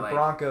mean, yeah. The like,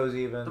 Broncos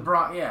even.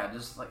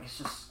 Just, like, it's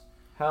just...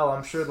 Hell,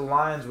 I'm sure the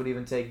Lions would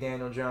even take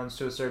Daniel Jones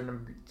to a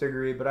certain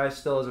degree, but I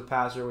still, as a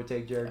passer, would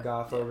take Jared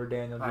Goff over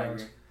Daniel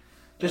Jones.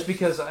 Just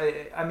because,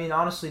 I mean,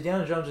 honestly,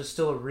 Daniel Jones is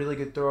still a really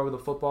good thrower of the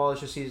football.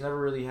 It's just he's never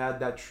really had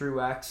that true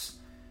X.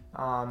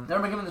 Never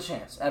been given the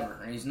chance, ever.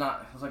 And he's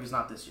not, it's like he's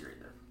not this year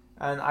either.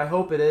 And I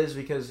hope it is,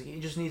 because he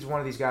just needs one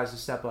of these guys to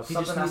step up. He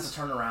Something just needs has to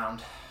turn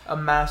around. a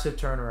massive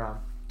turnaround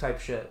type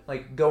shit.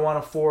 Like, go on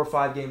a 4 or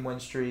 5 game win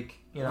streak.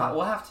 You know,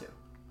 We'll have to.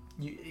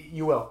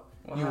 You will.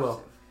 You will.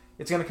 To.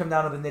 It's going to come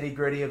down to the nitty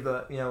gritty of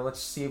the, you know,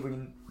 let's see if we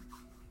can,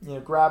 you know,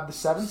 grab the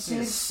 7th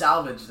seed.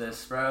 Salvage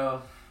this,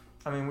 bro.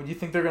 I mean, do you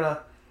think they're going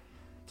to,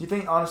 do you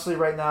think, honestly,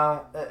 right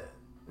now,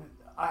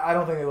 I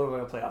don't think they look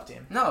like a playoff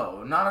team.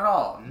 No, not at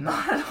all.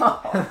 Not at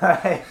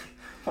all.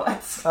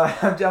 What?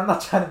 I'm not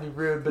trying to be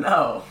rude, but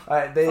no.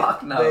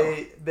 Fuck no.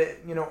 They,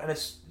 you know, and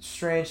it's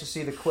strange to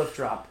see the cliff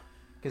drop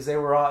because they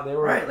were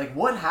right. Like,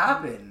 what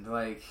happened?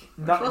 Like,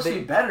 they're supposed to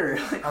be better.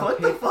 Like,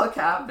 what the fuck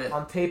happened?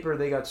 On paper,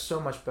 they got so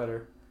much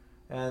better,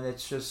 and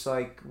it's just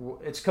like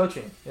it's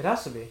coaching. It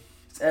has to be.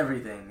 It's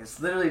everything. It's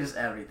literally just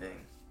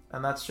everything.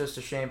 And that's just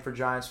a shame for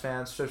Giants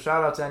fans. So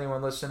shout out to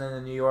anyone listening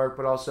in New York,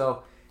 but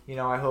also, you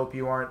know, I hope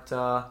you aren't,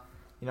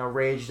 you know,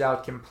 raged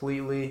out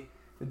completely.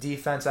 The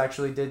defense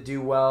actually did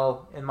do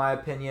well, in my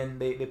opinion.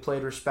 They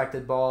played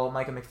respected ball.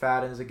 Micah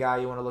McFadden is a guy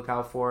you want to look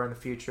out for in the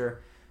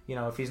future. You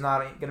know, if he's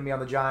not going to be on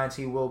the Giants,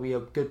 he will be a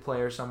good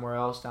player somewhere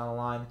else down the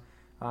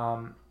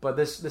line. But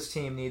this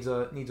team needs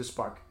a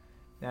spark,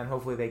 and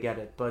hopefully they get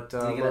it. But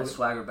they get that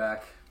swagger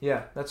back.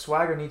 Yeah, that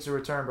swagger needs to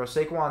return, bro.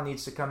 Saquon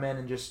needs to come in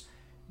and just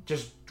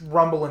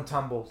rumble and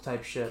tumble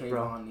type shit,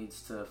 bro. Kayvon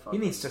needs to he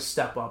needs to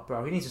step up,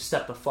 bro. He needs to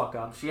step the fuck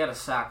up. She had a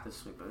sack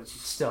this week, but it's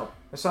just... Still,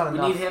 it's not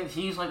enough. We need him.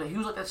 He was like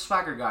that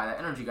swagger guy, that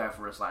energy guy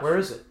for us last year. Where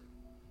is it?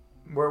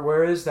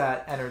 Where is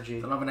that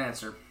energy? Don't have an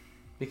answer.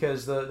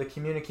 Because the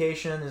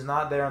communication is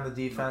not there on the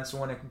defense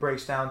when it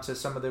breaks down to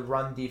some of the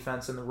run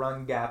defense and the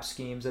run gap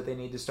schemes that they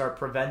need to start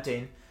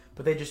preventing.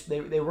 But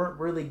they weren't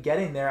really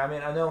getting there. I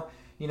mean, I know,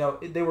 you know,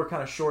 they were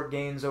kind of short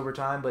gains over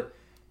time, but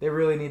they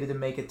really needed to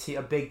make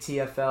a big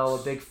TFL,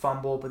 a big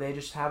fumble, but they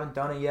just haven't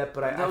done it yet.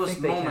 But I think they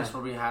can. There was moments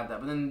where we had that,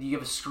 but then you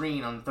have a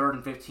screen on 3rd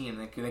and 15, and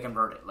they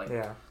convert it. Like,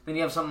 yeah. Then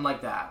you have something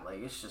like that.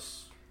 Like, it's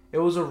just... It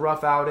was a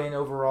rough outing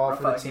overall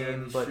for the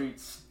team, but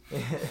streets.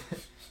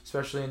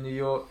 especially in New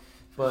York.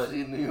 But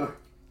especially in New York.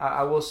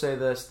 I will say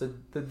this: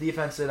 the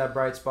defense did have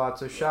bright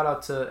spots. So shout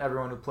out to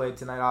everyone who played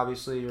tonight.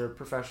 Obviously, you're a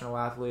professional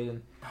athlete,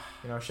 and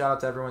you know, shout out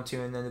to everyone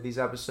tuning into these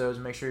episodes.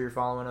 Make sure you're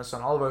following us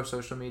on all of our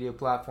social media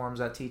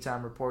platforms at Tea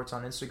Time Reports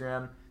on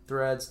Instagram,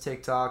 Threads,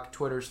 TikTok,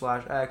 Twitter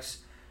 /X,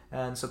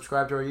 and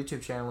subscribe to our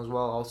YouTube channel as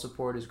well. All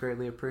support is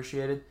greatly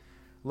appreciated.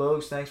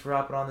 Logs, thanks for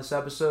hopping on this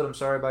episode. I'm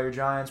sorry about your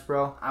Giants,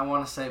 bro. I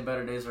want to say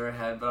better days are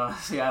ahead, but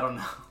honestly, I don't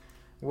know.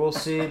 We'll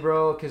see,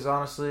 bro, because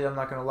honestly, I'm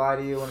not going to lie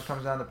to you. When it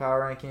comes down to power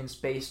rankings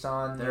based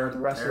on the rest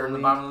of the league. They're in the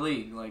bottom of the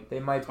league. Like,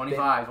 they might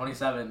 25,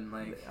 27.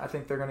 Like, I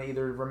think they're going to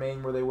either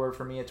remain where they were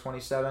for me at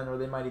 27, or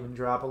they might even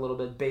drop a little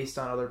bit based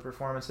on other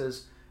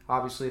performances,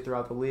 obviously,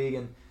 throughout the league.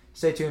 And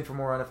stay tuned for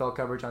more NFL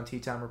coverage on Tea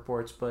Time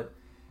Reports. But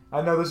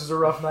I know this is a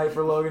rough night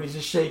for Logan. He's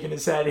just shaking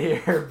his head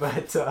here.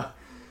 But,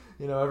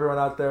 you know, everyone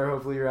out there,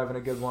 hopefully you're having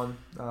a good one.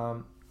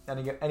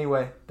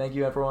 Anyway, thank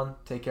you, everyone.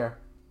 Take care.